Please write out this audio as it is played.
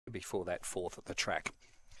before that fourth at the track.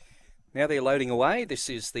 Now they're loading away. This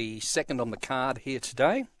is the second on the card here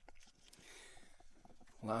today.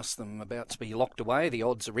 Last them about to be locked away. The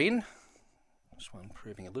odds are in. This one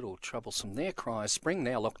proving a little troublesome there. Cry Spring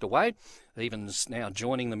now locked away. Evans now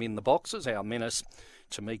joining them in the boxes. Our Menace,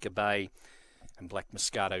 Tamika Bay and Black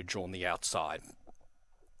Moscato drawn the outside.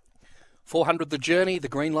 400 the journey. The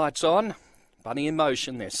green light's on. Bunny in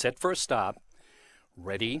motion. They're set for a start.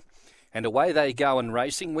 Ready. And away they go and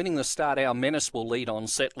racing. Winning the start, Our Menace will lead on,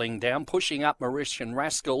 settling down. Pushing up Mauritian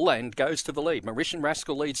Rascal and goes to the lead. Mauritian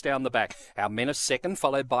Rascal leads down the back. Our Menace second,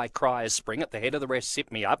 followed by Cry Spring. At the head of the rest,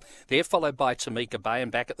 Sip Me Up. They're followed by Tamika Bay,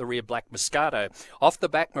 and back at the rear, Black Moscato. Off the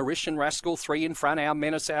back, Mauritian Rascal, three in front. Our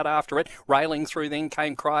Menace out after it. Railing through then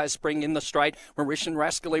came Cry Spring in the straight. Mauritian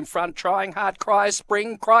Rascal in front, trying hard. Cry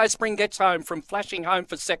Spring. Cry Spring gets home from flashing home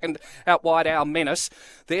for second. Out wide, Our Menace.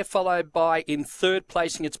 They're followed by, in third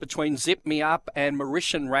placing, it's between Zip Me Up and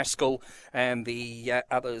Mauritian Rascal, and the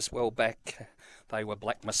others well back, they were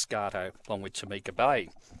Black Moscato along with Tamika Bay.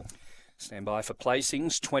 Stand by for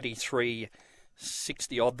placings.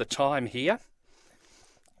 23.60 odd the time here.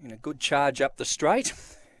 In a good charge up the straight,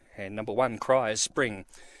 and number one Cry Spring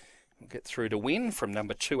will get through to win from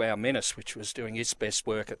number two Our Menace, which was doing its best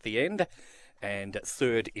work at the end, and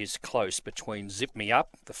third is close between Zip Me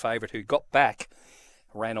Up, the favourite who got back,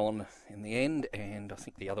 ran on in the end, and I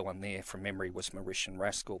think the other one there from memory was Mauritian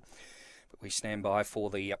Rascal. But we stand by for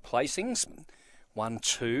the placings. 1,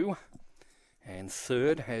 2, and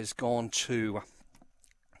third has gone to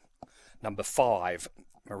number 5,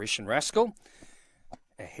 Mauritian Rascal,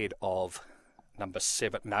 ahead of number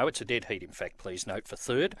 7. No, it's a dead heat, in fact, please note, for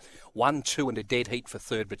third. 1, 2, and a dead heat for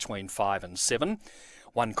third between 5 and 7.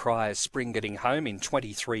 One Cry Spring getting home in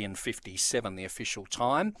 23.57, the official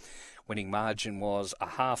time. Winning margin was a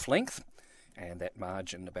half length, and that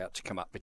margin about to come up